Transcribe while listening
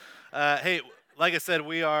Hey, like I said,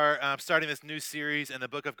 we are starting this new series in the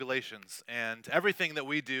book of Galatians, and everything that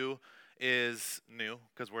we do is new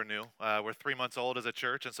because we're new. We're 3 months old as a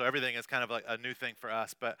church, and so everything is kind of like a new thing for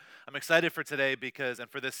us. But I'm excited for today and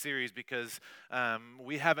for this series because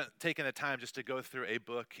we haven't taken the time just to go through a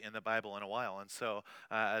book in the Bible in a while, and so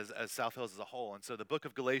as South Hills as a whole, and so the book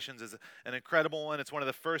of Galatians is an incredible one. It's one of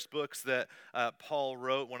the first books that Paul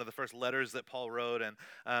wrote, one of the first letters that Paul wrote, and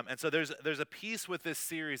so there's a piece with this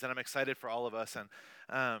series that I'm excited for all of us,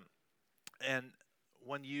 um, and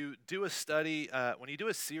when you do a study, when you do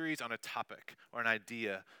a series on a topic or an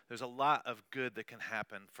idea, there's a lot of good that can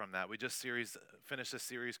happen from that. We just finished a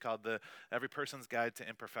series called the Every Person's Guide to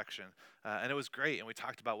Imperfection, and it was great. And we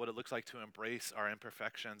talked about what it looks like to embrace our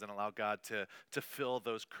imperfections and allow God to fill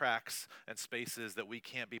those cracks and spaces that we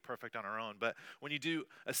can't be perfect on our own. But when you do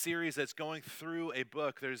a series that's going through a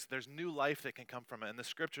book, there's new life that can come from it. And the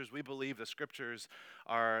scriptures, we believe the scriptures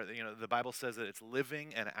are, the Bible says that it's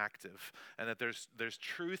living and active, and that there's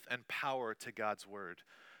truth and power to God's word.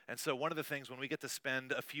 And so one of the things when we get to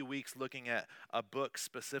spend a few weeks looking at a book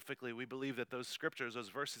specifically, we believe that those scriptures, those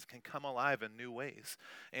verses can come alive in new ways.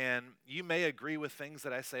 And you may agree with things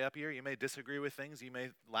that I say up here. You may disagree with things. You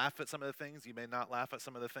may laugh at some of the things. You may not laugh at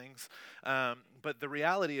some of the things. But the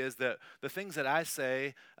reality is that the things that I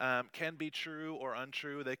say can be true or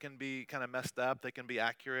untrue. They can be kind of messed up. They can be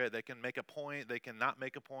accurate. They can make a point. They can not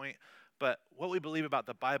make a point. But what we believe about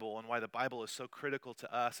the Bible and why the Bible is so critical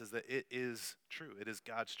to us is that it is true. It is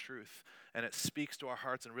God's truth. And it speaks to our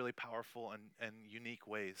hearts in really powerful and unique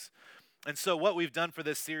ways. And so what we've done for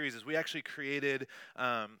this series is we actually created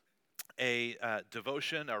a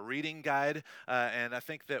devotion, a reading guide, and I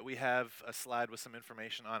think that we have a slide with some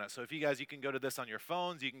information on it. So if you can go to this on your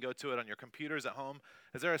phones, you can go to it on your computers at home.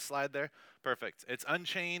 Is there a slide there? Perfect. It's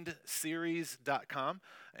unchainedseries.com,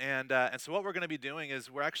 and so what we're going to be doing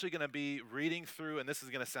is we're actually going to be reading through, and this is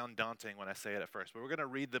going to sound daunting when I say it at first, but we're going to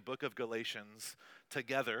read the book of Galatians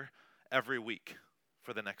together every week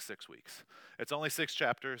for the next 6 weeks. It's only 6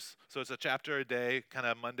 chapters, so it's a chapter a day, kind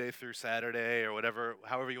of Monday through Saturday or whatever,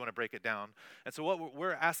 however you want to break it down. And so what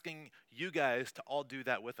we're asking you guys to all do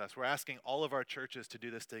that with us. We're asking all of our churches to do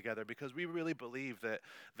this together because we really believe that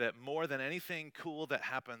more than anything cool that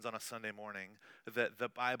happens on a Sunday morning, that the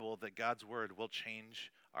Bible, that God's word will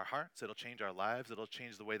change our hearts, it'll change our lives, it'll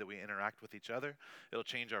change the way that we interact with each other, it'll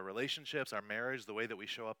change our relationships, our marriage, the way that we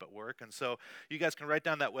show up at work. And so you guys can write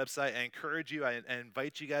down that website. I encourage you, I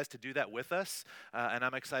invite you guys to do that with us, and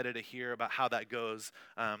I'm excited to hear about how that goes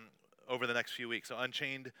over the next few weeks. So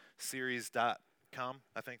unchainedseries.com,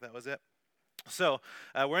 I think that was it. So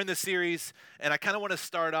we're in this series, and I kind of want to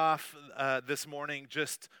start off this morning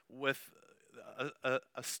just with a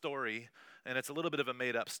story, and it's a little bit of a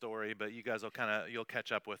made-up story, but you guys you'll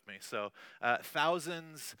catch up with me. So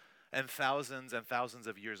thousands and thousands and thousands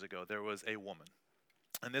of years ago, there was a woman.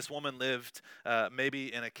 And this woman lived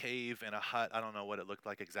maybe in a cave, in a hut. I don't know what it looked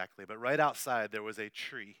like exactly, but right outside there was a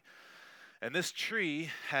tree. And this tree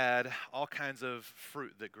had all kinds of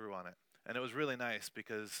fruit that grew on it. And it was really nice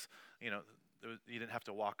because, you didn't have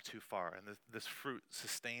to walk too far. And this fruit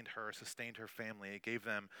sustained her family. It gave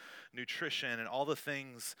them nutrition and all the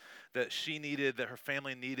things that she needed, that her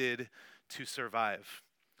family needed to survive.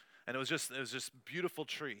 And it was just beautiful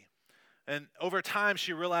tree. And over time,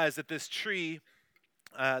 she realized that this tree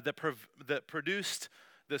that produced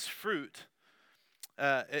this fruit,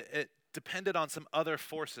 it depended on some other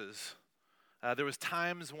forces. There was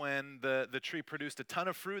times when the tree produced a ton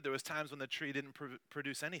of fruit. There was times when the tree didn't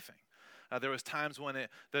produce anything. There was times when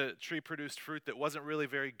the tree produced fruit that wasn't really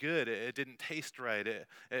very good. It didn't taste right.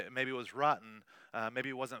 Maybe it was rotten. Maybe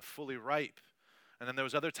it wasn't fully ripe. And then there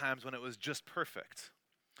was other times when it was just perfect.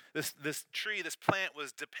 This plant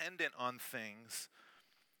was dependent on things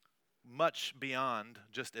much beyond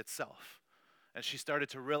just itself. And she started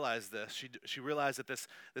to realize this. She realized that this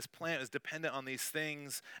plant is dependent on these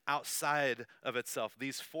things outside of itself,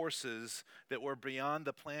 these forces that were beyond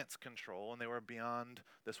the plant's control, and they were beyond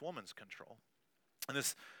this woman's control. And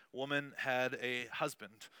this woman had a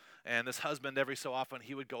husband, and this husband, every so often,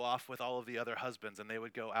 he would go off with all of the other husbands, and they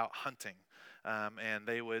would go out hunting. And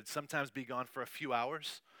they would sometimes be gone for a few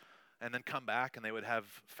hours, and then come back, and they would have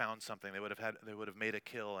found something. They would have made a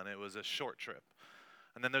kill, and it was a short trip.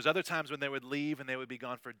 And then there's other times when they would leave and they would be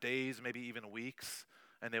gone for days, maybe even weeks,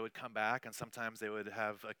 and they would come back, and sometimes they would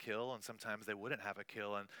have a kill, and sometimes they wouldn't have a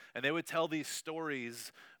kill. And they would tell these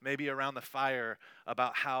stories, maybe around the fire,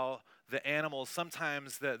 about how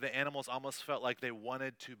sometimes the animals almost felt like they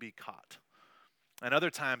wanted to be caught. And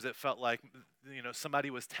other times it felt like,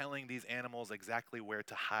 somebody was telling these animals exactly where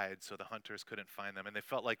to hide so the hunters couldn't find them. And they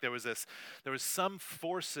felt like there was some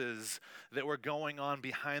forces that were going on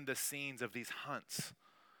behind the scenes of these hunts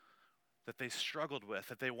that they struggled with,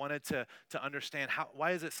 that they wanted to understand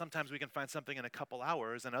why is it sometimes we can find something in a couple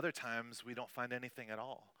hours and other times we don't find anything at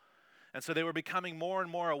all. And so they were becoming more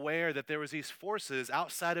and more aware that there was these forces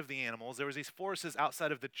outside of the animals, there was these forces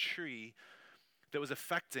outside of the tree that was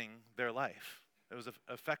affecting their life. It was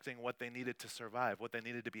affecting what they needed to survive, what they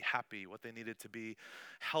needed to be happy, what they needed to be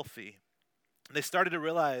healthy. And they started to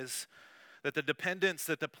realize that the dependence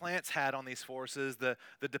that the plants had on these forces, the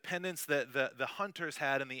dependence that the hunters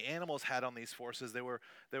had and the animals had on these forces, they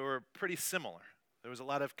were pretty similar. There was a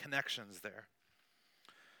lot of connections there.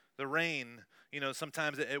 The rain,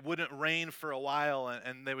 sometimes it wouldn't rain for a while,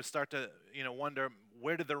 and they would start to, wonder,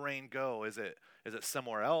 where did the rain go? Is it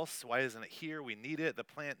somewhere else? Why isn't it here? We need it. The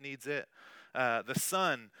plant needs it. The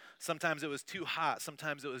sun, sometimes it was too hot.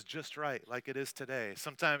 Sometimes it was just right, like it is today.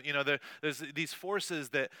 Sometimes, there's these forces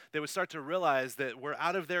that they would start to realize that were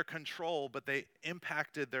out of their control, but they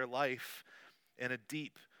impacted their life in a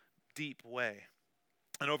deep, deep way.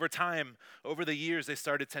 And over time, over the years, they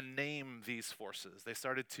started to name these forces. They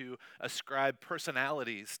started to ascribe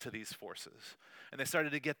personalities to these forces. And they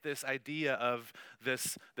started to get this idea of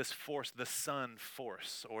this force, the sun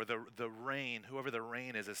force, or the rain, whoever the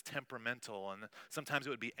rain is temperamental. And sometimes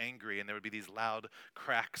it would be angry, and there would be these loud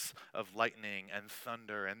cracks of lightning and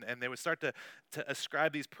thunder. And they would start to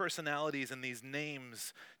ascribe these personalities and these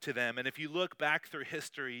names to them. And if you look back through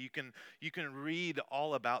history, you can read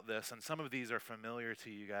all about this. And some of these are familiar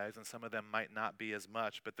to you guys, and some of them might not be as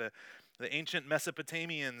much. But the ancient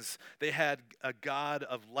Mesopotamians, they had a god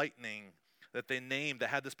of lightning that they named that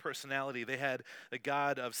had this personality. They had the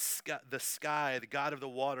god of the sky, the god of the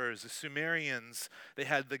waters. The Sumerians, they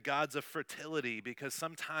had the gods of fertility, because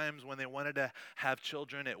sometimes when they wanted to have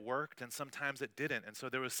children, it worked, and sometimes it didn't. And so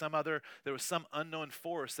there was some unknown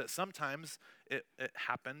force that sometimes it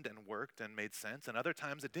happened and worked and made sense, and other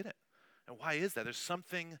times it didn't. And why is that? There's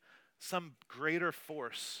some greater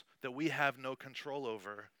force that we have no control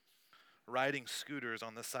over, riding scooters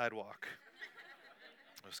on the sidewalk.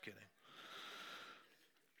 Just kidding.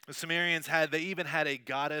 The Sumerians they even had a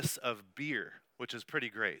goddess of beer, which is pretty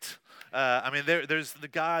great. There's the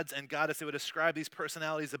gods and goddess. They would ascribe these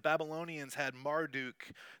personalities. The Babylonians had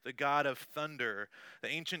Marduk, the god of thunder. The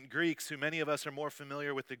ancient Greeks, who many of us are more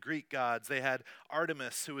familiar with the Greek gods, they had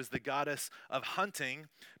Artemis, who was the goddess of hunting,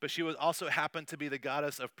 but she was also happened to be the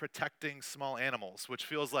goddess of protecting small animals, which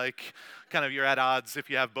feels like kind of you're at odds if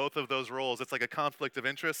you have both of those roles. It's like a conflict of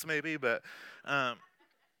interest maybe, but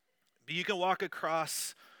you can walk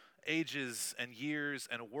across ages and years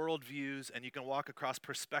and worldviews, and you can walk across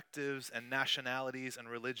perspectives and nationalities and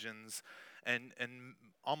religions, and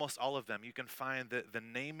almost all of them, you can find the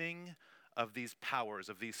naming of these powers,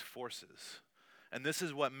 of these forces. And this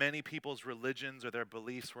is what many people's religions or their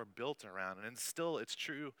beliefs were built around, and it's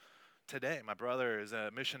true today. My brother is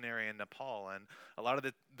a missionary in Nepal, and a lot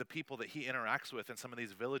of the people that he interacts with in some of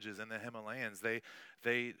these villages in the Himalayas,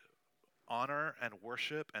 they honor and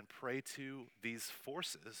worship and pray to these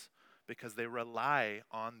forces because they rely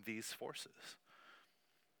on these forces.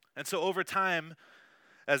 And so over time,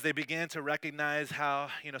 as they began to recognize how,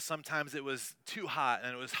 sometimes it was too hot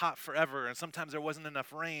and it was hot forever, and sometimes there wasn't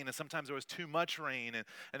enough rain, and sometimes there was too much rain,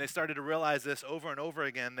 and they started to realize this over and over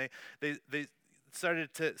again, they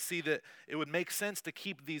started to see that it would make sense to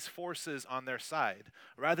keep these forces on their side,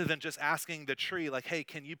 rather than just asking the tree, like, hey,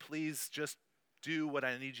 can you please just do what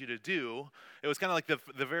I need you to do. It was kind of like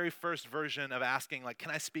the very first version of asking, like, can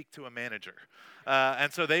I speak to a manager?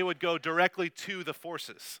 And so they would go directly to the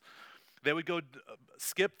forces. They would go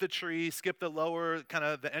skip the tree, skip the lower, kind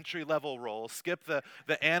of the entry-level role, skip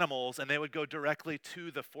the animals, and they would go directly to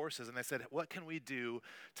the forces. And they said, what can we do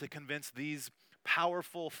to convince these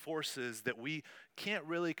powerful forces that we can't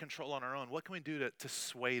really control on our own? What can we do to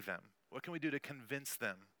sway them? What can we do to convince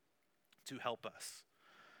them to help us?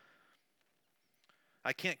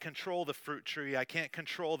 I can't control the fruit tree. I can't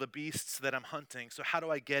control the beasts that I'm hunting. So how do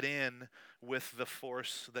I get in with the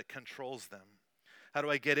force that controls them? How do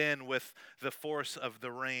I get in with the force of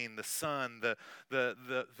the rain, the sun, the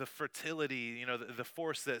fertility, the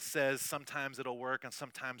force that says sometimes it'll work and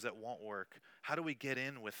sometimes it won't work? How do we get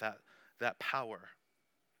in with that power?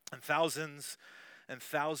 And thousands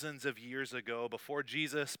of years ago, before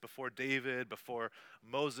Jesus, before David, before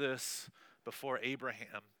Moses, before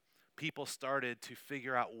Abraham, people started to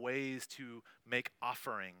figure out ways to make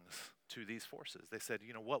offerings to these forces. They said,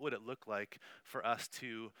 what would it look like for us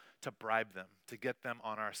to bribe them, to get them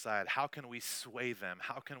on our side? How can we sway them?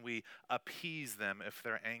 How can we appease them if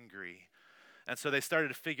they're angry? And so they started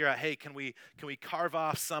to figure out, hey, can we carve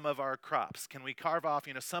off some of our crops? Can we carve off,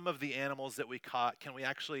 some of the animals that we caught? Can we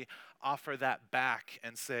actually offer that back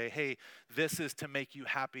and say, hey, this is to make you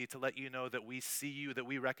happy, to let you know that we see you, that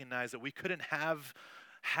we recognize that we couldn't have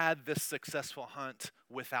had this successful hunt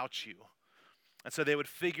without you. And so they would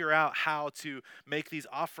figure out how to make these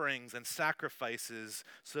offerings and sacrifices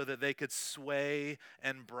so that they could sway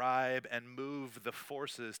and bribe and move the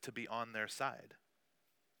forces to be on their side.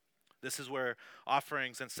 This is where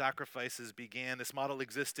offerings and sacrifices began. This model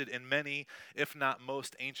existed in many, if not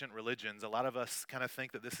most, ancient religions. A lot of us kind of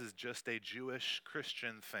think that this is just a Jewish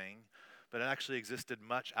Christian thing, but it actually existed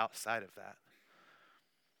much outside of that.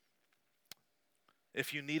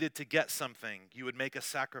 If you needed to get something, you would make a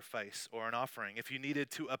sacrifice or an offering. If you needed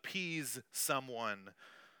to appease someone,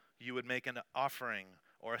 you would make an offering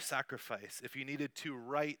or a sacrifice. If you needed to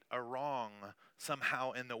right a wrong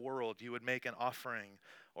somehow in the world, you would make an offering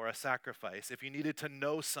or a sacrifice. If you needed to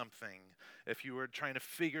know something, if you were trying to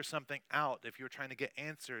figure something out, if you were trying to get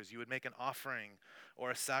answers, you would make an offering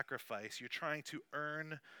or a sacrifice. You're trying to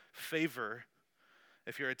earn favor.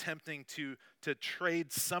 If you're attempting to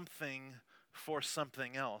trade something for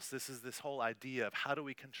something else, this is this whole idea of how do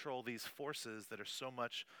we control these forces that are so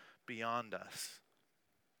much beyond us.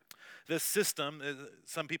 This system,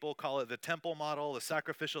 some people call it the temple model, the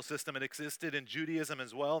sacrificial system. It existed in Judaism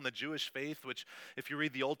as well, in the Jewish faith, which if you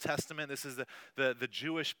read the Old Testament, this is the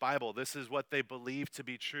Jewish Bible. This is what they believed to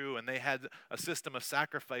be true. And they had a system of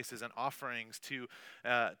sacrifices and offerings to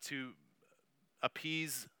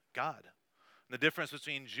appease God. And the difference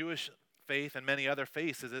between Jewish faith and many other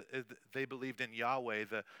faiths is that they believed in Yahweh,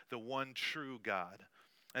 the one true God.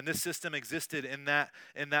 And this system existed in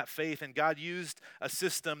that faith. And God used a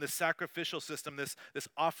system, this sacrificial system, this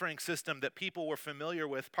offering system that people were familiar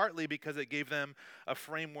with, partly because it gave them a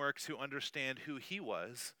framework to understand who He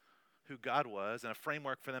was, who God was, and a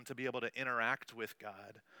framework for them to be able to interact with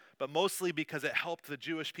God. But mostly because it helped the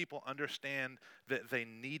Jewish people understand that they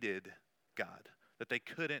needed God, that they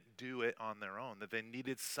couldn't do it on their own, that they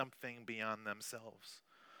needed something beyond themselves.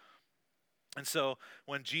 And so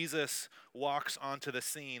when Jesus walks onto the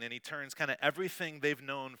scene and he turns kind of everything they've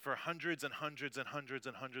known for hundreds and hundreds and hundreds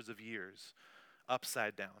and hundreds of years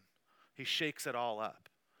upside down, he shakes it all up.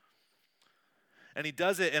 And he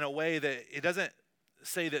does it in a way that it doesn't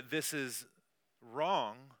say that this is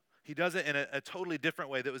wrong. He does it in a totally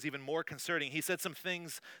different way that was even more concerning. He said some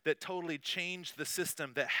things that totally changed the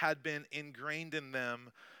system that had been ingrained in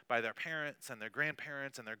them by their parents and their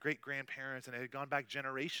grandparents and their great-grandparents, and it had gone back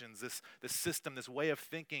generations, this system, this way of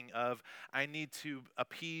thinking of, I need to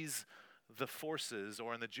appease the forces,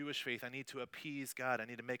 or in the Jewish faith, I need to appease God, I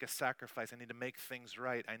need to make a sacrifice, I need to make things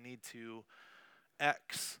right, I need to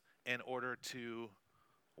X in order to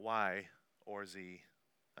Y or Z,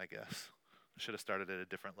 I guess. I should have started at a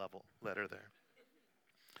different letter there.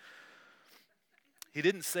 He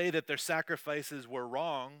didn't say that their sacrifices were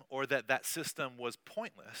wrong or that system was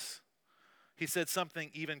pointless. He said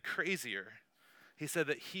something even crazier. He said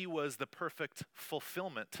that he was the perfect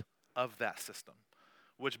fulfillment of that system,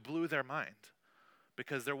 which blew their mind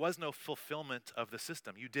because there was no fulfillment of the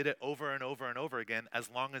system. You did it over and over and over again as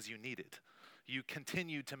long as you needed. You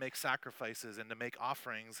continued to make sacrifices and to make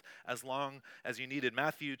offerings as long as you needed.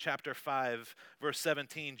 Matthew chapter 5, verse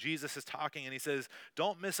 17, Jesus is talking and he says,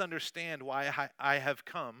 don't misunderstand why I have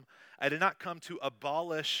come. I did not come to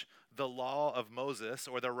abolish the law of Moses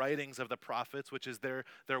or the writings of the prophets, which is their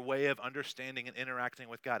way of understanding and interacting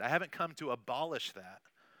with God. I haven't come to abolish that.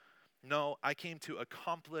 No, I came to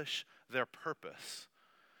accomplish their purpose.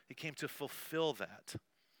 He came to fulfill that.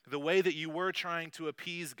 The way that you were trying to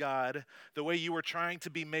appease God, the way you were trying to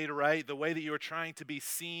be made right, the way that you were trying to be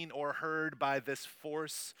seen or heard by this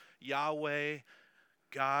force, Yahweh,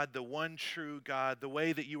 God, the one true God, the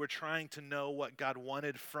way that you were trying to know what God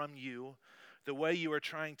wanted from you, the way you were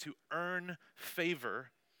trying to earn favor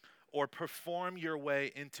or perform your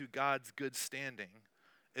way into God's good standing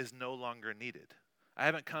is no longer needed. I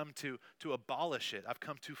haven't come to abolish it. I've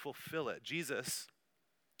come to fulfill it. Jesus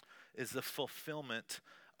is the fulfillment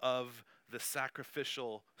of the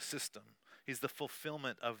sacrificial system. He's the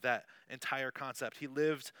fulfillment of that entire concept. He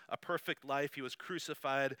lived a perfect life. He was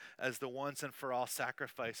crucified as the once and for all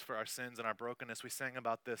sacrifice for our sins and our brokenness. We sang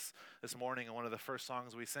about this morning in one of the first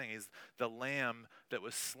songs we sang. He's the lamb that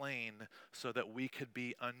was slain so that we could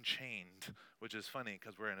be unchained, which is funny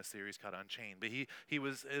because we're in a series called Unchained. But he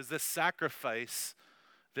was this sacrifice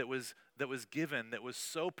that was given that was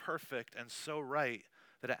so perfect and so right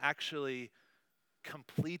that it actually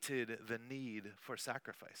completed the need for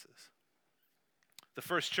sacrifices. The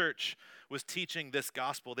first church was teaching this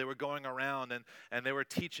gospel. They were going around and they were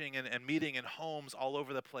teaching and meeting in homes all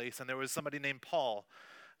over the place. And there was somebody named Paul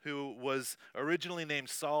who was originally named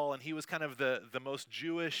Saul, and he was kind of the most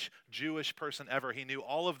Jewish person ever. He knew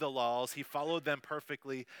all of the laws, he followed them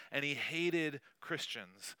perfectly, and he hated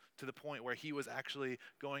Christians to the point where he was actually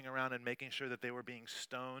going around and making sure that they were being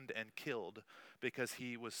stoned and killed because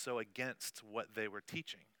he was so against what they were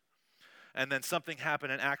teaching. And then something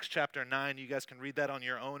happened in Acts chapter 9. You guys can read that on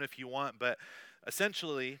your own if you want, but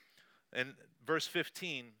essentially in verse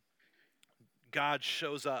 15, God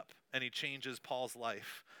shows up and he changes Paul's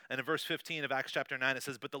life. And in verse 15 of Acts chapter 9, it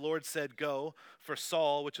says, "But the Lord said, go, for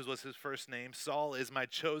Saul," which was his first name, "Saul is my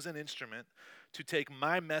chosen instrument to take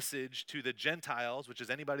my message to the Gentiles," which is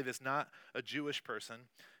anybody that's not a Jewish person,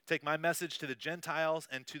 "take my message to the Gentiles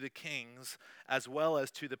and to the kings, as well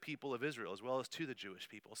as to the people of Israel," as well as to the Jewish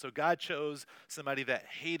people. So God chose somebody that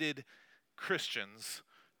hated Christians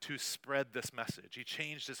to spread this message. He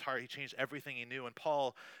changed his heart. He changed everything he knew. And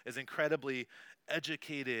Paul is incredibly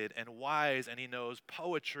educated and wise, and he knows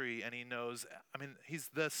poetry, and he's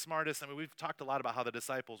the smartest. We've talked a lot about how the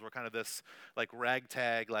disciples were kind of this like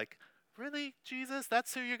ragtag, like, really, Jesus,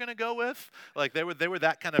 that's who you're going to go with? Like they were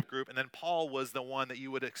that kind of group. And then Paul was the one that you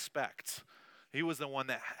would expect. He was the one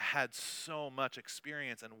that had so much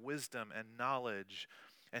experience and wisdom and knowledge,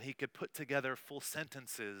 and he could put together full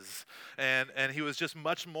sentences, and he was just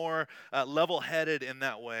much more level-headed in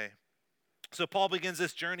that way. So Paul begins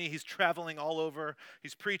this journey. He's traveling all over.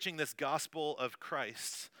 He's preaching this gospel of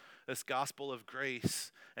Christ, this gospel of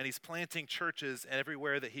grace, and he's planting churches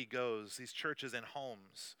everywhere that he goes, these churches in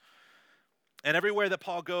homes. And everywhere that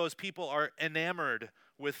Paul goes, people are enamored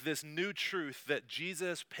with this new truth that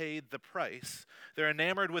Jesus paid the price. They're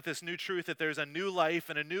enamored with this new truth that there's a new life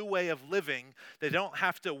and a new way of living. They don't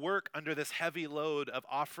have to work under this heavy load of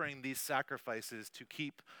offering these sacrifices to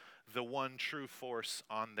keep the one true force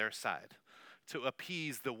on their side, to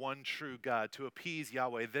appease the one true God, to appease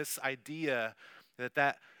Yahweh. This idea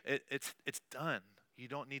that it's done. You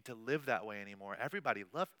don't need to live that way anymore. Everybody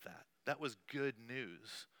loved that. That was good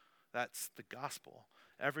news. That's the gospel.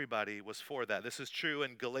 Everybody was for that. This is true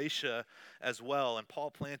in Galatia as well, and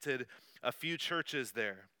Paul planted a few churches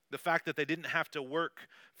there. The fact that they didn't have to work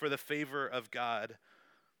for the favor of God,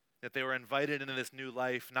 that they were invited into this new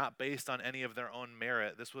life, not based on any of their own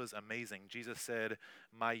merit. This was amazing. Jesus said,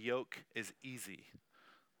 "My yoke is easy.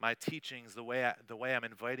 My teachings, the way I'm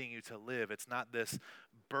inviting you to live, it's not this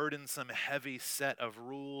burdensome, heavy set of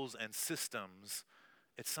rules and systems.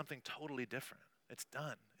 It's something totally different. It's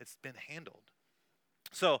done. It's been handled."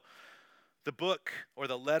 So the book, or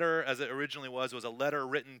the letter as it originally was a letter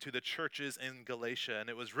written to the churches in Galatia. And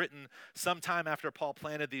it was written sometime after Paul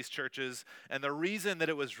planted these churches. And the reason that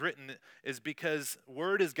it was written is because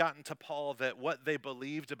word has gotten to Paul that what they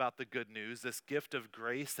believed about the good news, this gift of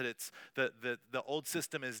grace, that it's the old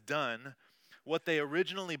system is done, what they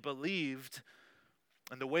originally believed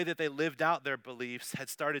and the way that they lived out their beliefs had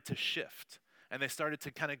started to shift. And they started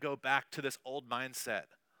to kind of go back to this old mindset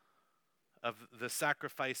of the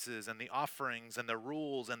sacrifices and the offerings and the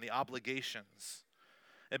rules and the obligations.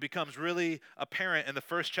 It becomes really apparent in the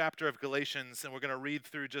first chapter of Galatians, and we're going to read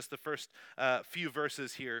through just the first few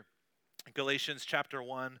verses here. Galatians chapter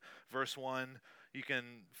 1, verse 1. You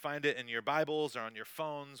can find it in your Bibles or on your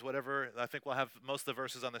phones, whatever. I think we'll have most of the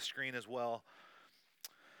verses on the screen as well.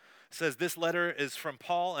 It says, "This letter is from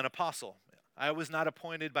Paul, an apostle. I was not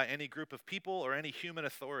appointed by any group of people or any human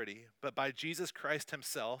authority, but by Jesus Christ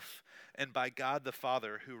himself and by God the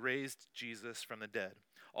Father who raised Jesus from the dead.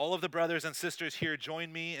 All of the brothers and sisters here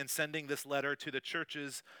join me in sending this letter to the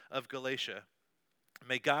churches of Galatia.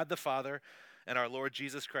 May God the Father and our Lord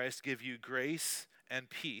Jesus Christ give you grace and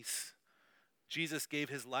peace. Jesus gave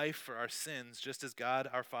his life for our sins just as God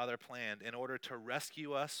our Father planned in order to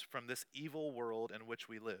rescue us from this evil world in which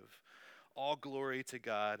we live. All glory to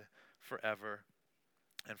God forever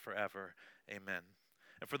and forever. Amen."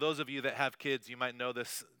 And for those of you that have kids, you might know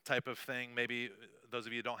this type of thing. Maybe those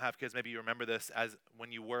of you who don't have kids, maybe you remember this as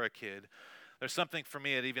when you were a kid. There's something for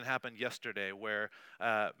me, it even happened yesterday, where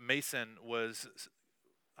Mason was,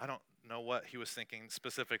 I don't know what he was thinking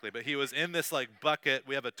specifically, but he was in this like bucket.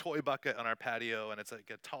 We have a toy bucket on our patio, and it's like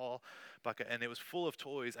a tall bucket, and it was full of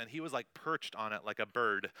toys, and he was like perched on it like a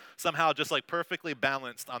bird, somehow just like perfectly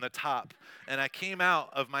balanced on the top. And I came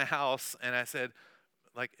out of my house, and I said,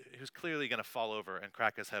 like, he was clearly going to fall over and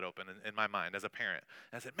crack his head open in my mind as a parent.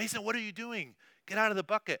 And I said, "Mason, what are you doing? Get out of the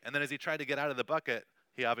bucket." And then as he tried to get out of the bucket,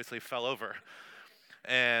 he obviously fell over.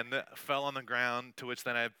 and fell on the ground, to which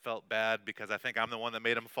then I felt bad because I think I'm the one that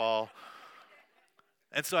made him fall.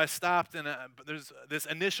 And so I stopped, and there's this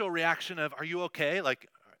initial reaction of, "Are you okay? Like,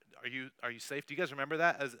 are you safe?" Do you guys remember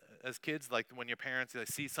that as kids? Like when your parents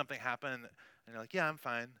see something happen, and you're like, "Yeah, I'm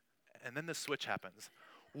fine," and then the switch happens.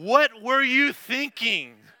 What were you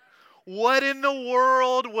thinking? What in the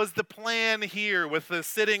world was the plan here with the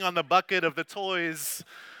sitting on the bucket of the toys?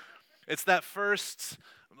 It's that first,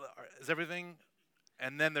 is everything?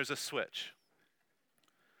 And then there's a switch.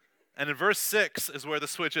 And in verse 6 is where the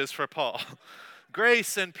switch is for Paul.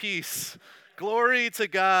 Grace and peace. Glory to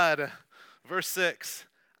God. Verse 6.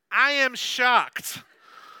 I am shocked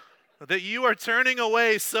that you are turning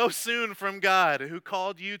away so soon from God, who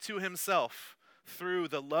called you to himself through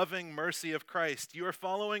the loving mercy of Christ. You are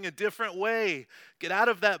following a different way. Get out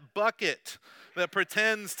of that bucket that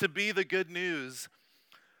pretends to be the good news,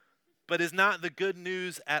 but is not the good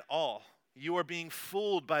news at all. You are being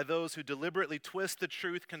fooled by those who deliberately twist the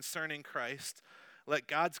truth concerning Christ. Let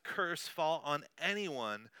God's curse fall on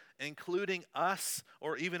anyone, including us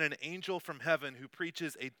or even an angel from heaven who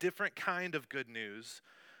preaches a different kind of good news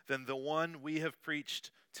than the one we have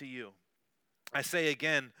preached to you. I say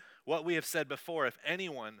again what we have said before: if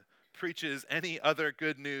anyone preaches any other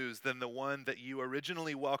good news than the one that you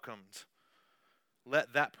originally welcomed,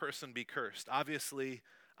 let that person be cursed. Obviously,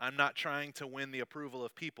 I'm not trying to win the approval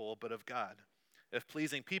of people, but of God. If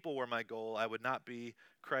pleasing people were my goal, I would not be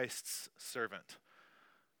Christ's servant.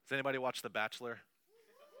 Does anybody watch The Bachelor?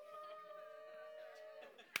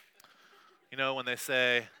 You know, when they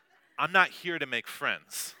say, I'm not here to make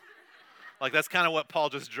friends. Like, that's kind of what Paul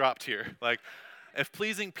just dropped here. Like, if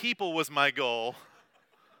pleasing people was my goal,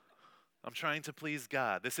 I'm trying to please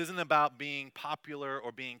God. This isn't about being popular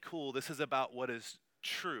or being cool. This is about what is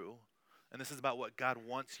true, and this is about what God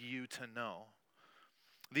wants you to know.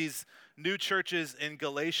 These new churches in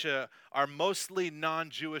Galatia are mostly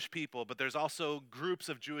non-Jewish people, but there's also groups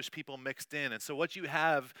of Jewish people mixed in. And so what you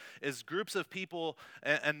have is groups of people,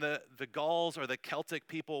 and the Gauls or the Celtic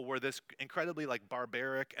people were this incredibly like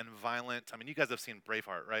barbaric and violent. I mean, you guys have seen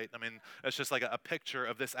Braveheart, right? I mean, it's just like a picture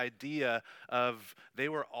of this idea of they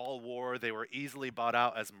were all war. They were easily bought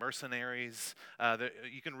out as mercenaries.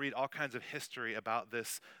 You can read all kinds of history about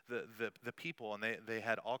this, the people, and they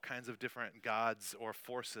had all kinds of different gods or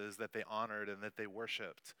forces that they honored and that they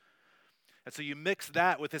worshiped. And so you mix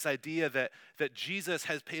that with this idea that Jesus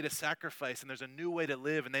has paid a sacrifice and there's a new way to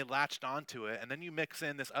live, and they latched onto it. And then you mix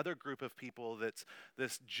in this other group of people, that's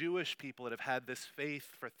this Jewish people that have had this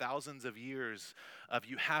faith for thousands of years of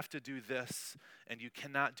you have to do this and you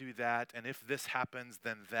cannot do that, and if this happens,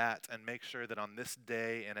 then that, and make sure that on this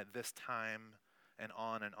day and at this time, and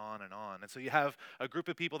on and on and on. And so you have a group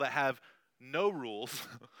of people that have no rules.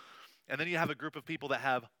 And then you have a group of people that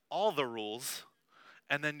have all the rules,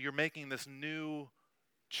 and then you're making this new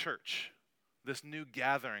church, this new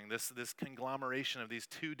gathering, this conglomeration of these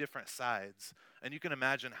two different sides. And you can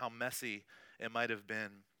imagine how messy it might have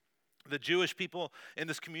been. The Jewish people in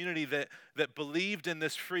this community that believed in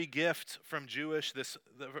this free gift from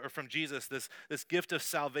from Jesus, this gift of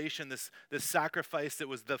salvation, this sacrifice that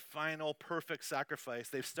was the final perfect sacrifice,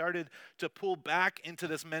 they've started to pull back into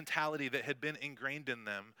this mentality that had been ingrained in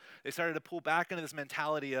them. They started to pull back into this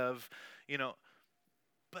mentality of,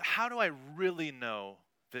 but how do I really know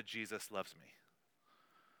that Jesus loves me?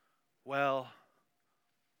 Well,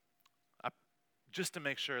 just to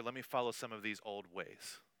make sure, let me follow some of these old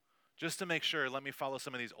ways. Just to make sure, let me follow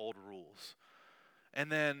some of these old rules.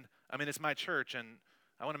 And then, it's my church, and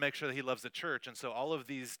I want to make sure that he loves the church. And so all of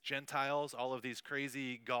these Gentiles, all of these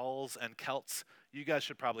crazy Gauls and Celts, you guys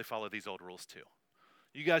should probably follow these old rules too.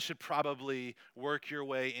 You guys should probably work your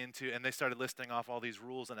way into, and they started listing off all these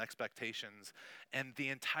rules and expectations. And the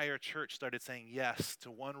entire church started saying yes to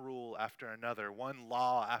one rule after another, one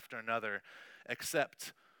law after another,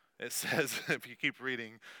 except it says, if you keep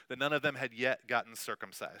reading, that none of them had yet gotten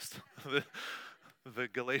circumcised. The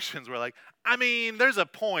Galatians were like, there's a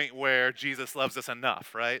point where Jesus loves us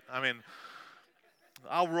enough, right?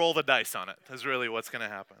 I'll roll the dice on it, is really what's going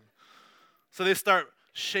to happen. So they start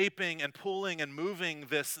shaping and pulling and moving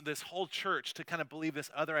this whole church to kind of believe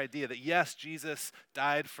this other idea that yes, Jesus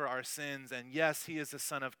died for our sins, and yes, he is the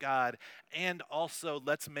Son of God, and also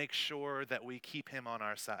let's make sure that we keep him on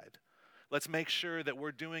our side. Let's make sure that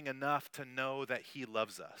we're doing enough to know that he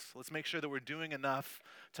loves us. Let's make sure that we're doing enough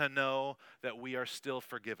to know that we are still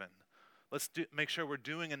forgiven. Let's make sure we're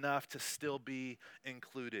doing enough to still be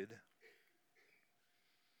included.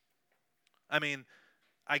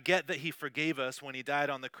 I get that he forgave us when he died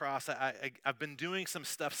on the cross. I've been doing some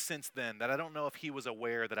stuff since then that I don't know if he was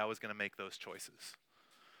aware that I was going to make those choices.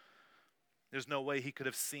 There's no way he could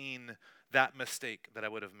have seen that mistake that I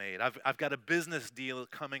would have made. I've got a business deal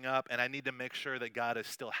coming up, and I need to make sure that God is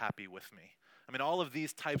still happy with me. I mean, all of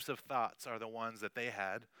these types of thoughts are the ones that they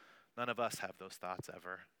had. None of us have those thoughts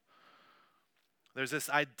ever. There's this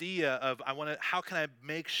idea of how can I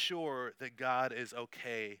make sure that God is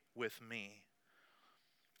okay with me?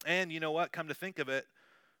 And you know what? Come to think of it,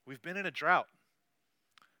 we've been in a drought.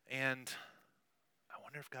 And I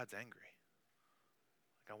wonder if God's angry.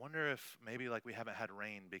 I wonder if maybe we haven't had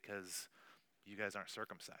rain because you guys aren't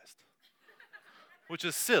circumcised. Which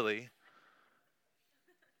is silly.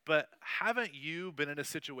 But haven't you been in a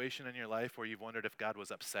situation in your life where you've wondered if God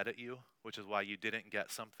was upset at you, which is why you didn't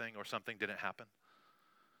get something or something didn't happen?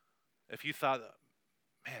 If you thought,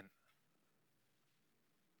 man,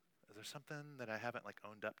 is there something that I haven't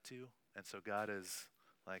owned up to? And so God is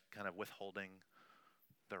kind of withholding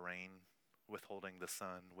the rain, withholding the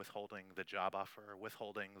sun, withholding the job offer,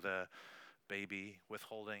 withholding the baby,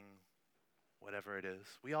 withholding whatever it is.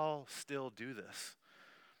 We all still do this.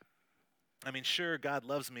 I mean, sure, God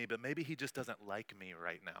loves me, but maybe he just doesn't like me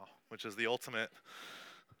right now, which is the ultimate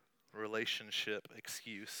relationship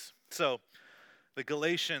excuse. So the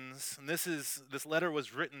Galatians, and this letter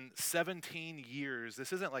was written 17 years.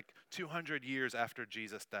 This isn't 200 years after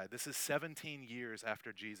Jesus died. This is 17 years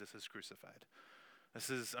after Jesus is crucified.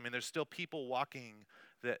 There's still people walking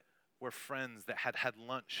that were friends that had had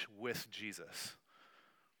lunch with Jesus.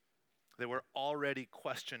 They were already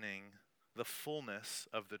questioning the fullness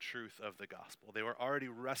of the truth of the gospel. They were already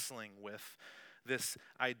wrestling with this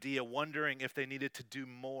idea, wondering if they needed to do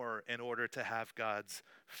more in order to have God's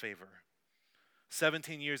favor.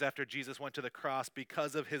 17 years after Jesus went to the cross,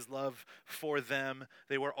 because of his love for them,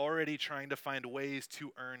 they were already trying to find ways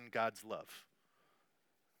to earn God's love.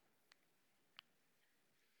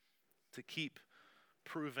 To keep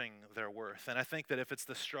proving their worth. And I think that if it's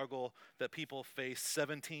the struggle that people face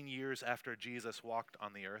 17 years after Jesus walked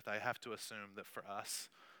on the earth, I have to assume that for us,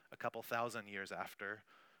 a couple thousand years after,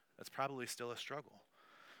 it's probably still a struggle.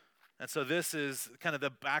 And so this is kind of the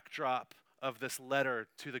backdrop of this letter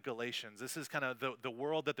to the Galatians. This is kind of the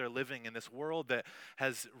world that they're living in, this world that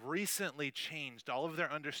has recently changed all of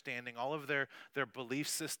their understanding, all of their belief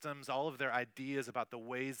systems, all of their ideas about the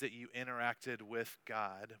ways that you interacted with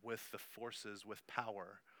God, with the forces, with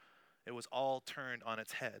power. It was all turned on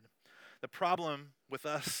its head. The problem with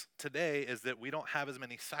us today is that we don't have as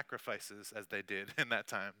many sacrifices as they did in that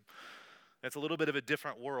time. It's a little bit of a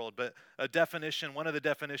different world, but one of the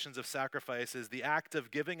definitions of sacrifice is the act of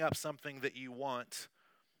giving up something that you want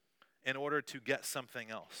in order to get something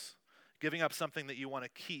else. Giving up something that you want to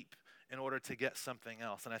keep in order to get something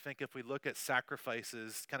else. And I think if we look at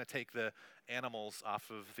sacrifices, kind of take the animals off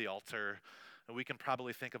of the altar, we can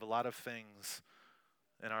probably think of a lot of things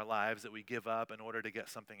in our lives that we give up in order to get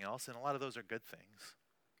something else, and a lot of those are good things.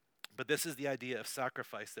 But this is the idea of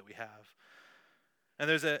sacrifice that we have. And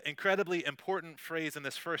there's an incredibly important phrase in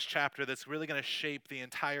this first chapter that's really going to shape the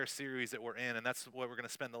entire series that we're in, and that's what we're going to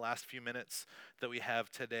spend the last few minutes that we have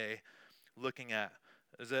today looking at.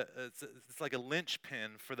 It's like a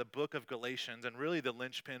linchpin for the book of Galatians, and really the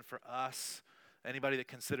linchpin for us, anybody that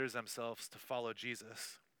considers themselves to follow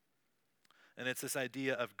Jesus. And it's this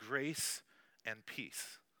idea of grace and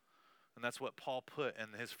peace. And that's what Paul put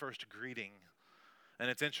in his first greeting. And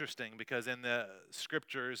it's interesting because in the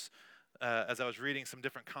scriptures, as I was reading some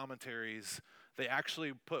different commentaries, they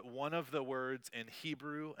actually put one of the words in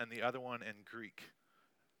Hebrew and the other one in Greek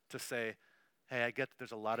to say, hey, I get that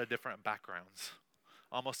there's a lot of different backgrounds.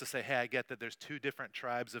 Almost to say, hey, I get that there's two different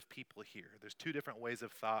tribes of people here. There's two different ways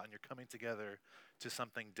of thought, and you're coming together to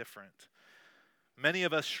something different. Many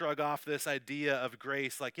of us shrug off this idea of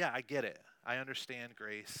grace yeah, I get it. I understand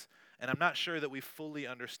grace. And I'm not sure that we fully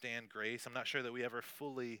understand grace. I'm not sure that we ever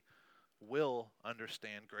fully will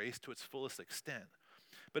understand grace to its fullest extent.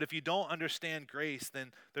 But if you don't understand grace,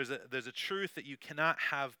 then there's a truth that you cannot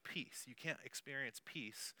have peace. You can't experience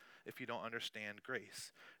peace if you don't understand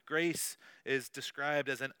grace. Grace is described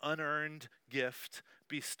as an unearned gift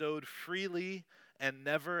bestowed freely and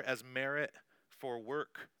never as merit for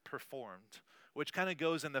work performed, which kind of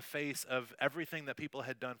goes in the face of everything that people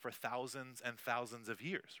had done for thousands and thousands of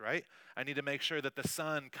years, right? I need to make sure that the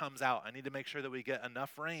sun comes out. I need to make sure that we get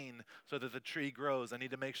enough rain so that the tree grows. I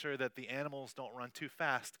need to make sure that the animals don't run too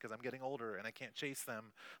fast because I'm getting older and I can't chase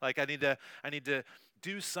them. I need to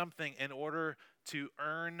do something in order to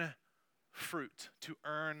earn fruit, to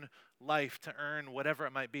earn life, to earn whatever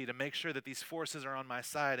it might be, to make sure that these forces are on my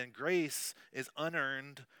side. And grace is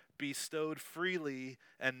unearned, bestowed freely,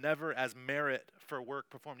 and never as merit for work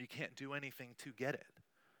performed. You can't do anything to get it.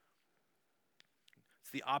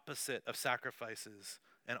 It's the opposite of sacrifices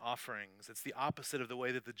and offerings. It's the opposite of the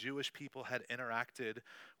way that the Jewish people had interacted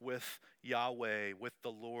with Yahweh, with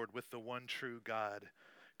the Lord, with the one true God.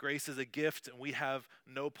 Grace is a gift, and we have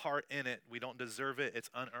no part in it. We don't deserve it. It's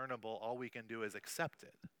unearnable. All we can do is accept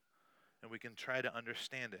it, and we can try to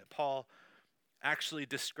understand it. Paul actually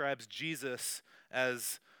describes Jesus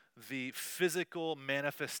as the physical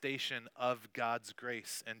manifestation of God's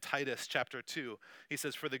grace. In Titus chapter 2, he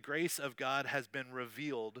says, "For the grace of God has been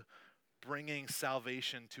revealed, bringing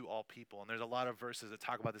salvation to all people." And there's a lot of verses that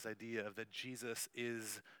talk about this idea of that Jesus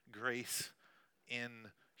is grace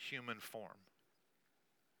in human form.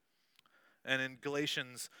 And in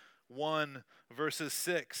Galatians 1, verses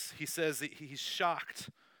 6, he says that he's shocked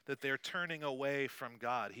that they're turning away from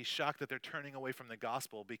God. He's shocked that they're turning away from the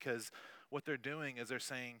gospel, because what they're doing is they're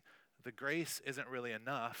saying, the grace isn't really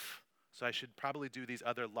enough, so I should probably do these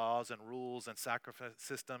other laws and rules and sacrifice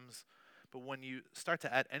systems. But when you start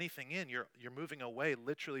to add anything in, you're moving away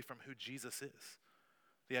literally from who Jesus is.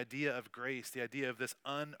 The idea of grace, the idea of this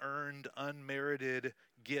unearned, unmerited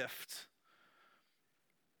gift.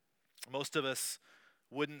 Most of us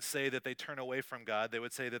wouldn't say that they turn away from God. They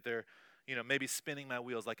would say that they're, maybe spinning my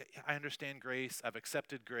wheels. Like, I understand grace, I've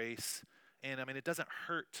accepted grace, and it doesn't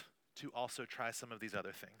hurt to also try some of these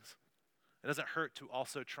other things. It doesn't hurt to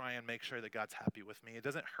also try and make sure that God's happy with me. It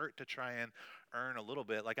doesn't hurt to try and earn a little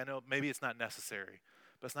bit. Like, I know maybe it's not necessary,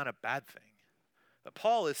 but it's not a bad thing. But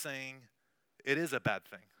Paul is saying it is a bad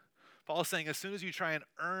thing. Paul is saying as soon as you try and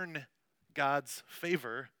earn God's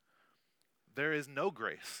favor, there is no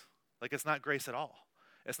grace. Like, it's not grace at all.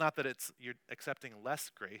 It's not that you're accepting less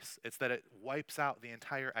grace. It's that it wipes out the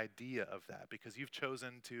entire idea of that, because you've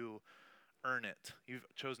chosen to earn it. You've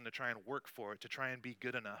chosen to try and work for it, to try and be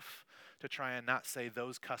good enough, to try and not say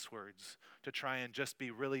those cuss words, to try and just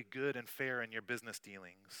be really good and fair in your business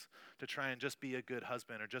dealings, to try and just be a good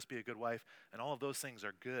husband or just be a good wife. And all of those things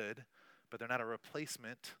are good, but they're not a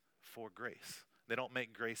replacement for grace. They don't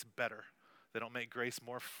make grace better. They don't make grace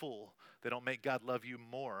more full. They don't make God love you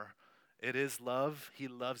more. It is love. He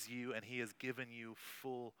loves you, and he has given you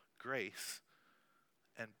full grace.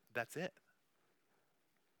 And that's it.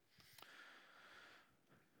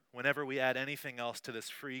 Whenever we add anything else to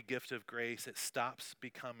this free gift of grace, it stops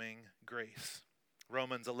becoming grace.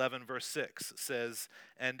 Romans 11, verse 6 says,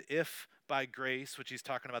 "And if by grace," which he's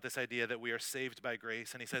talking about this idea that we are saved by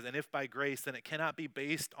grace, and he says, "And if by grace, then it cannot be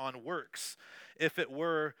based on works. If it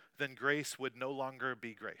were, then grace would no longer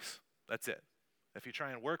be grace." That's it. If you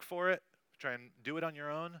try and work for it, try and do it on your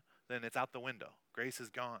own, then it's out the window. Grace is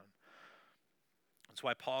gone. That's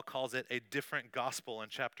why Paul calls it a different gospel in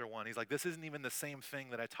chapter 1. He's like, this isn't even the same thing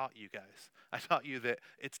that I taught you guys. I taught you that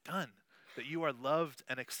it's done, that you are loved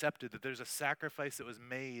and accepted, that there's a sacrifice that was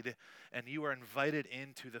made, and you are invited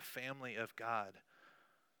into the family of God.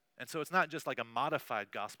 And so it's not just like a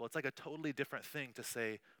modified gospel. It's like a totally different thing to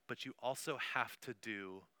say, but you also have to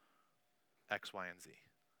do X, Y, and Z.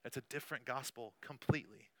 It's a different gospel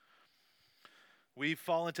completely. We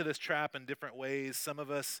fall into this trap in different ways. Some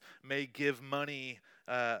of us may give money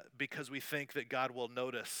because we think that God will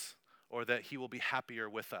notice, or that he will be happier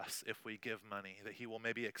with us if we give money, that he will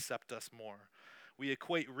maybe accept us more. We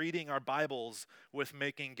equate reading our Bibles with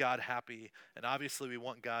making God happy, and obviously we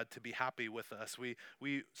want God to be happy with us. We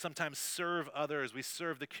sometimes serve others, we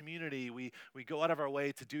serve the community, we go out of our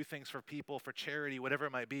way to do things for people, for charity, whatever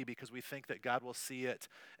it might be, because we think that God will see it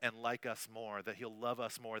and like us more, that he'll love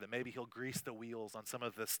us more, that maybe he'll grease the wheels on some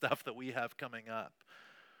of the stuff that we have coming up.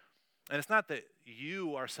 And it's not that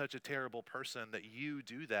you are such a terrible person that you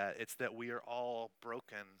do that, it's that we are all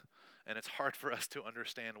broken. And it's hard for us to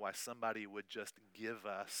understand why somebody would just give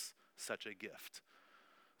us such a gift.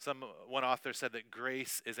 One author said that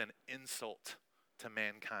grace is an insult to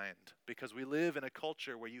mankind, because we live in a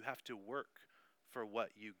culture where you have to work for what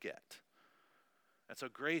you get. And so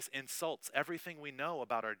grace insults everything we know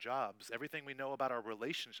about our jobs, everything we know about our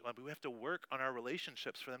relationships. We have to work on our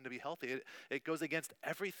relationships for them to be healthy. It goes against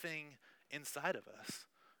everything inside of us.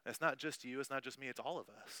 It's not just you, it's not just me, it's all of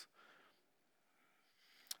us.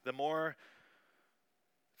 The more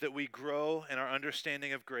that we grow in our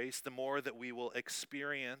understanding of grace, the more that we will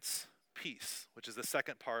experience peace, which is the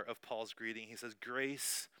second part of Paul's greeting. He says,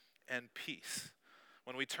 grace and peace.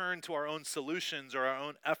 When we turn to our own solutions or our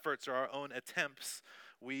own efforts or our own attempts,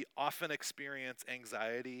 we often experience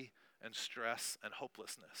anxiety and stress and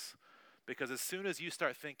hopelessness. Because as soon as you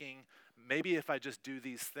start thinking, maybe if I just do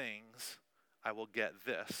these things, I will get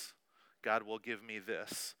this. God will give me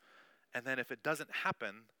this. And then if it doesn't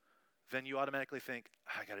happen, then you automatically think,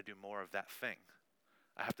 I got to do more of that thing.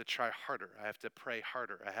 I have to try harder. I have to pray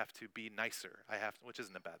harder. I have to be nicer. Which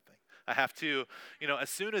isn't a bad thing. I have to, as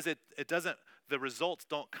soon as it doesn't, the results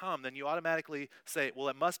don't come, then you automatically say, well,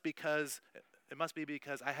 it must be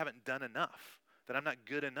because I haven't done enough, that I'm not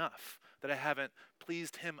good enough, that I haven't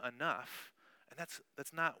pleased him enough. And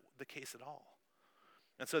that's not the case at all.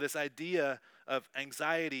 And so this idea of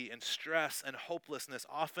anxiety and stress and hopelessness,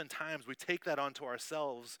 oftentimes we take that onto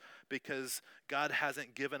ourselves because God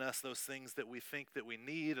hasn't given us those things that we think that we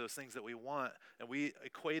need, those things that we want, and we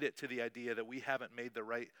equate it to the idea that we haven't made the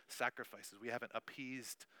right sacrifices. We haven't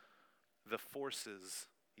appeased the forces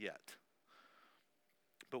yet.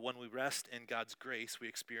 But when we rest in God's grace, we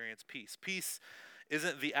experience peace. Peace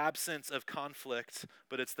isn't the absence of conflict,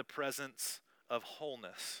 but it's the presence of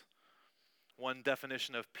wholeness. One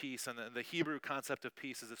definition of peace, and the Hebrew concept of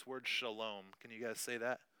peace is this word shalom. Can you guys say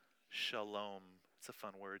that? Shalom. It's a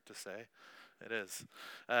fun word to say. It is.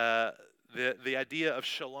 The idea of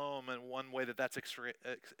shalom, and one way that's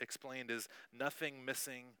explained is nothing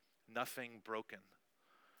missing, nothing broken.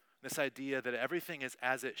 This idea that everything is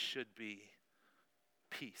as it should be.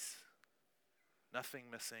 Peace. Nothing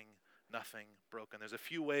missing, nothing broken. There's a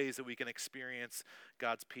few ways that we can experience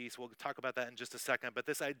God's peace. We'll talk about that in just a second. But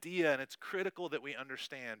this idea, and it's critical that we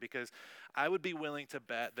understand, because I would be willing to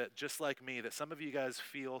bet that just like me, that some of you guys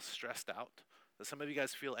feel stressed out, that some of you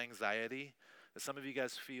guys feel anxiety, that some of you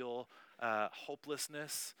guys feel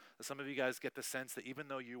hopelessness, that some of you guys get the sense that even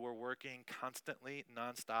though you were working constantly,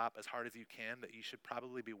 nonstop, as hard as you can, that you should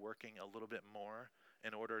probably be working a little bit more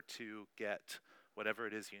in order to get whatever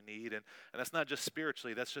it is you need. And that's not just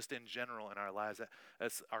spiritually, that's just in general in our lives.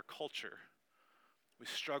 That's our culture. We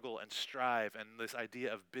struggle and strive, and this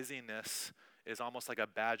idea of busyness is almost like a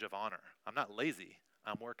badge of honor. I'm not lazy.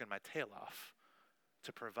 I'm working my tail off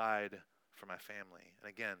to provide for my family. And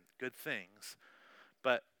again, good things.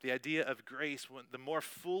 But the idea of grace, the more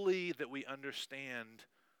fully that we understand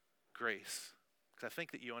grace, because I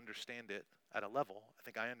think that you understand it at a level. I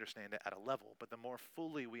think I understand it at a level. But the more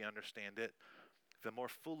fully we understand it, the more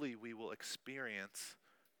fully we will experience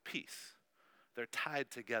peace. They're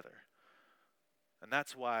tied together. And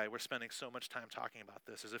that's why we're spending so much time talking about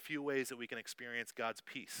this. There's a few ways that we can experience God's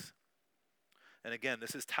peace. And again,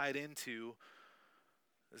 this is tied into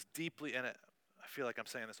this deeply, and I feel like I'm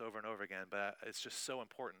saying this over and over again, but it's just so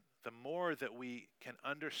important. The more that we can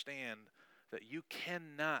understand that you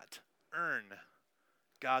cannot earn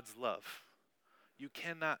God's love. You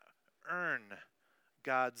cannot earn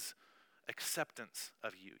God's acceptance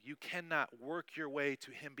of you. You cannot work your way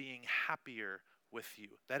to him being happier with you.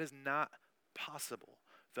 That is not possible.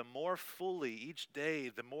 The more fully each day,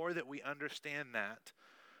 the more that we understand that,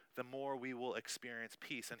 the more we will experience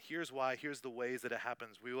peace. And here's why, here's the ways that it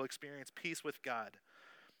happens. We will experience peace with God.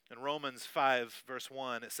 In Romans 5, verse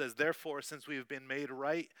 1, it says, "Therefore, since we have been made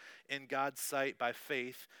right in God's sight by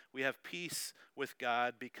faith, we have peace with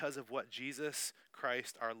God because of what Jesus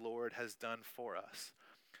Christ our Lord has done for us."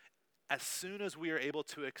 As soon as we are able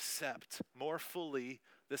to accept more fully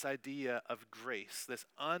this idea of grace, this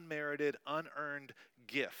unmerited, unearned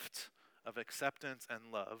gift of acceptance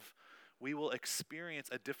and love, we will experience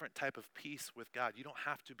a different type of peace with God. You don't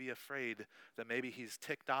have to be afraid that maybe he's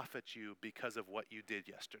ticked off at you because of what you did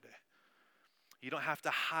yesterday. You don't have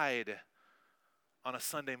to hide on a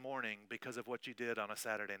Sunday morning because of what you did on a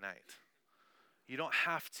Saturday night. You don't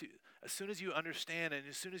have to. As soon as you understand, and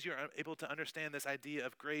as soon as you're able to understand this idea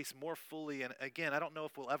of grace more fully, and again, I don't know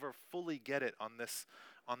if we'll ever fully get it on this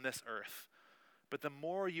earth, but the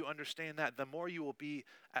more you understand that, the more you will be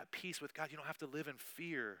at peace with God. You don't have to live in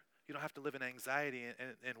fear. You don't have to live in anxiety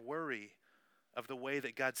and worry of the way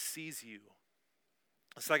that God sees you.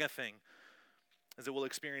 The second thing is that we'll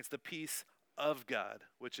experience the peace of God,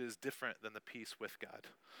 which is different than the peace with God.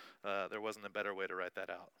 There wasn't a better way to write that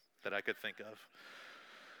out that I could think of.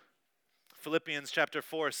 Philippians chapter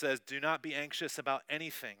 4 says, "Do not be anxious about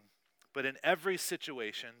anything, but in every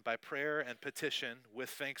situation, by prayer and petition, with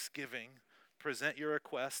thanksgiving, present your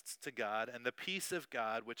requests to God, and the peace of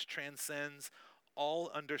God, which transcends all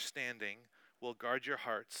understanding, will guard your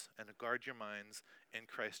hearts and guard your minds in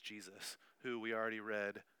Christ Jesus," who we already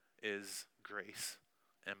read is grace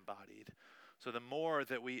embodied. So the more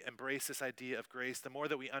that we embrace this idea of grace, the more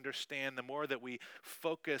that we understand, the more that we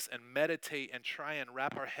focus and meditate and try and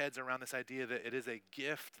wrap our heads around this idea that it is a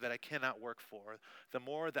gift that I cannot work for, the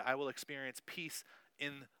more that I will experience peace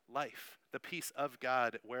in life, the peace of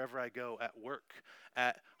God wherever I go, at work,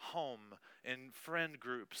 at home, in friend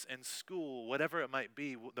groups, in school, whatever it might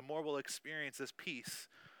be, the more we'll experience this peace.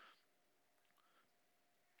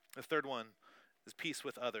 The third one is peace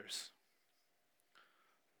with others.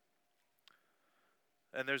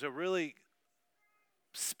 And there's a really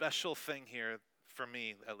special thing here for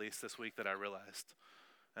me, at least this week, that I realized.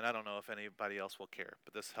 And I don't know if anybody else will care,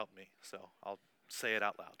 but this helped me, so I'll say it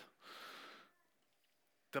out loud.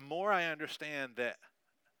 The more I understand that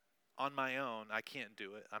on my own, I can't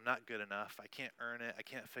do it, I'm not good enough, I can't earn it, I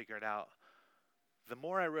can't figure it out, the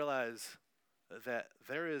more I realize that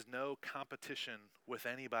there is no competition with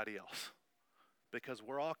anybody else because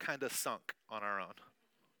we're all kind of sunk on our own.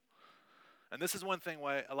 And this is one thing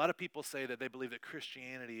why a lot of people say that they believe that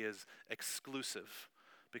Christianity is exclusive,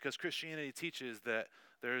 because Christianity teaches that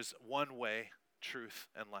there's one way, truth,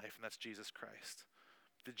 and life, and that's Jesus Christ.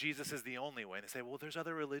 That Jesus is the only way. And they say, well, there's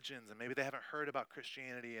other religions, and maybe they haven't heard about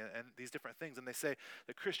Christianity and these different things. And they say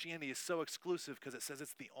that Christianity is so exclusive because it says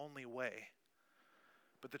it's the only way.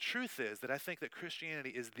 But the truth is that I think that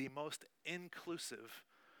Christianity is the most inclusive,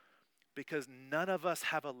 because none of us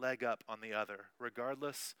have a leg up on the other,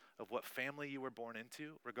 regardless of what family you were born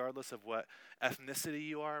into, regardless of what ethnicity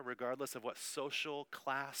you are, regardless of what social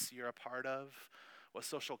class you're a part of, what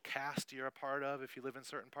social caste you're a part of if you live in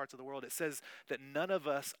certain parts of the world. It says that none of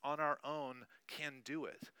us on our own can do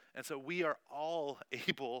it. And so we are all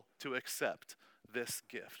able to accept this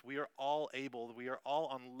gift. We are all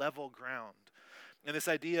on level ground. And this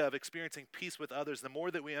idea of experiencing peace with others, the more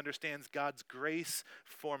that we understand God's grace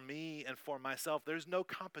for me and for myself, there's no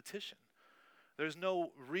competition. There's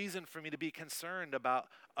no reason for me to be concerned about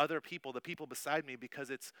other people, the people beside me, because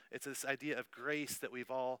it's this idea of grace that we've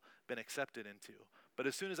all been accepted into. But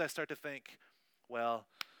as soon as I start to think, well,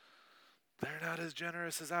 they're not as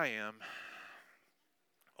generous as I am,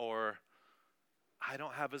 or I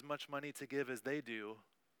don't have as much money to give as they do,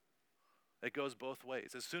 it goes both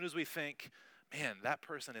ways. As soon as we think, man, that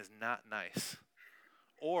person is not nice,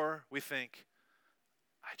 or we think,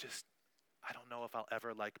 I don't know if I'll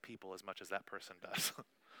ever like people as much as that person does.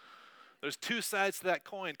 There's two sides to that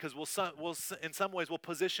coin, because we'll in some ways we'll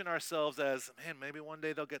position ourselves as, man, maybe one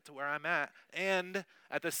day they'll get to where I'm at. And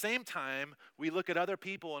at the same time, we look at other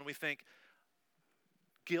people and we think,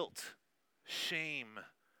 guilt, shame,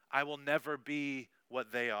 I will never be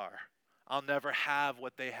what they are. I'll never have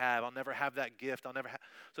what they have. I'll never have that gift.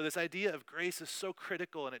 So this idea of grace is so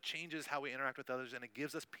critical, and it changes how we interact with others, and it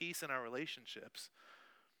gives us peace in our relationships,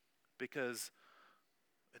 because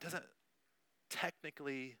it doesn't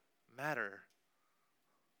technically matter,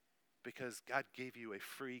 because God gave you a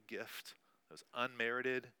free gift. It was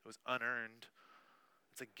unmerited. It was unearned.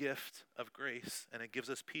 It's a gift of grace, and it gives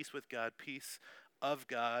us peace with God, peace of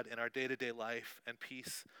God in our day-to-day life, and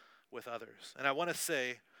peace with others. And I want to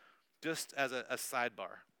say, just as a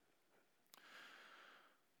sidebar,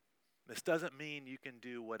 this doesn't mean you can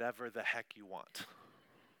do whatever the heck you want.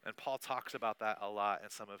 And Paul talks about that a lot in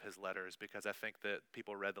some of his letters, because I think that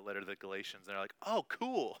people read the letter to the Galatians and they're like, oh,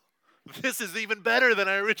 cool. This is even better than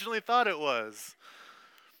I originally thought it was.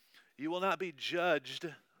 You will not be judged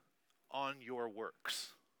on your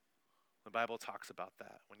works. The Bible talks about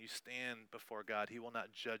that. When you stand before God, he will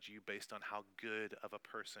not judge you based on how good of a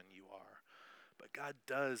person you are. But God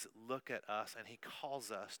does look at us, and he calls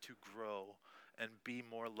us to grow and be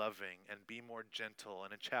more loving and be more gentle.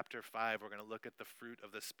 And in chapter 5, we're going to look at the fruit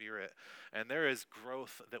of the Spirit. And there is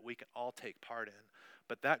growth that we can all take part in.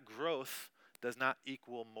 But that growth does not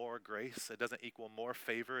equal more grace. It doesn't equal more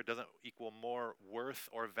favor. It doesn't equal more worth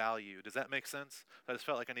or value. Does that make sense? I just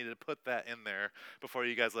felt like I needed to put that in there before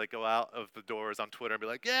you guys go out of the doors on Twitter and be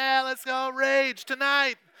like, yeah, let's go rage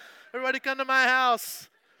tonight. Everybody come to my house.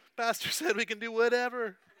 Pastor said we can do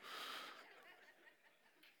whatever.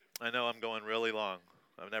 I know I'm going really long.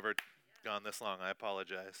 I've never gone this long. I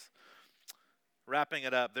apologize. Wrapping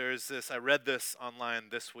it up, I read this online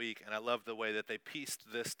this week, and I love the way that they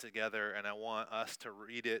pieced this together, and I want us to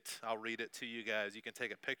read it. I'll read it to you guys. You can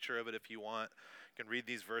take a picture of it if you want. You can read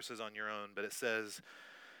these verses on your own, but it says,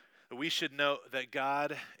 we should note that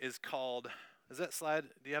God is called, is that slide?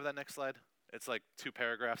 Do you have that next slide? It's like 2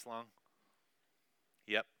 paragraphs long.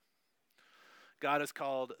 Yep. God is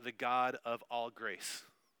called the God of all grace,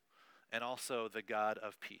 and also the God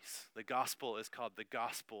of peace. The gospel is called the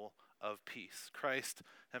gospel of peace. Christ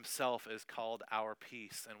himself is called our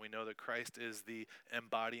peace, and we know that Christ is the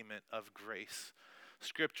embodiment of grace.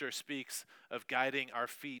 Scripture speaks of guiding our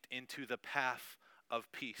feet into the path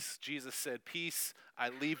of peace. Jesus said, peace I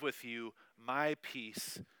leave with you, my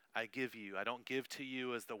peace I give you. I don't give to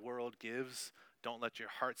you as the world gives. Don't let your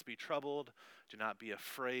hearts be troubled. Do not be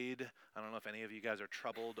afraid. I don't know if any of you guys are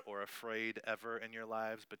troubled or afraid ever in your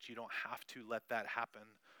lives, but you don't have to let that happen,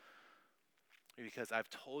 because I've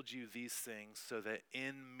told you these things so that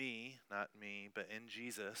in me, not me, but in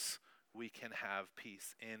Jesus, we can have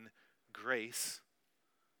peace. In grace,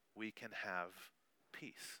 we can have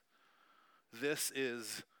peace. this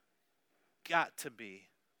is got to be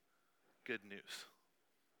good news.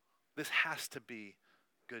 This has to be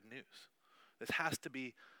good news. This has to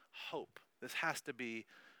be hope. This has to be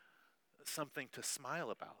something to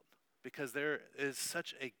smile about, because there is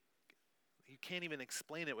such a, you can't even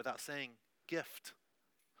explain it without saying gift.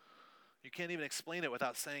 You can't even explain it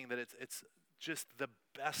without saying that it's just the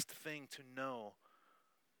best thing to know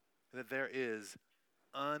that there is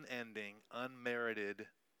unending, unmerited,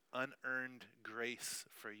 unearned grace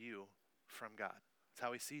for you from God. That's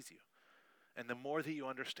how he sees you. And the more that you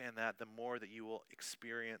understand that, the more that you will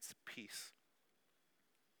experience peace.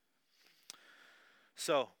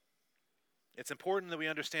 So, it's important that we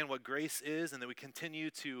understand what grace is and that we continue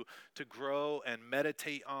to grow and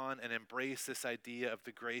meditate on and embrace this idea of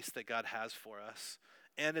the grace that God has for us.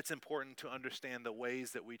 And it's important to understand the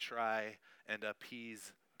ways that we try and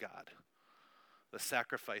appease God. The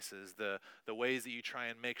sacrifices, the ways that you try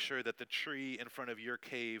and make sure that the tree in front of your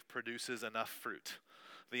cave produces enough fruit.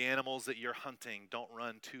 The animals that you're hunting don't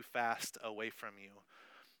run too fast away from you.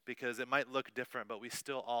 Because it might look different, but we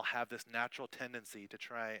still all have this natural tendency to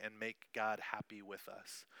try and make God happy with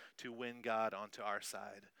us, to win God onto our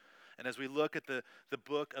side. And as we look at the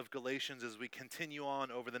book of Galatians, as we continue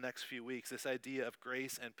on over the next few weeks, this idea of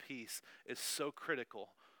grace and peace is so critical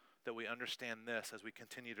that we understand this as we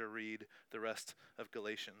continue to read the rest of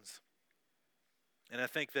Galatians. And I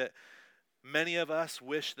think that many of us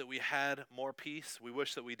wish that we had more peace. We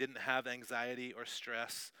wish that we didn't have anxiety or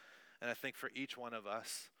stress. And I think for each one of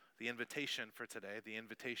us, the invitation for today,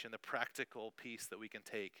 the practical piece that we can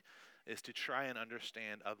take is to try and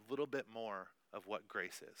understand a little bit more of what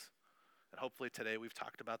grace is. And hopefully today we've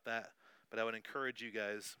talked about that, but I would encourage you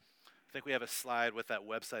guys, I think we have a slide with that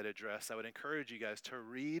website address. I would encourage you guys to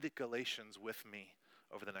read Galatians with me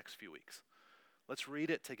over the next few weeks. Let's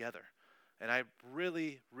read it together. And I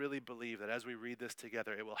really, really believe that as we read this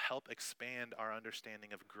together, it will help expand our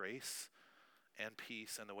understanding of grace and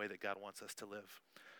peace and the way that God wants us to live.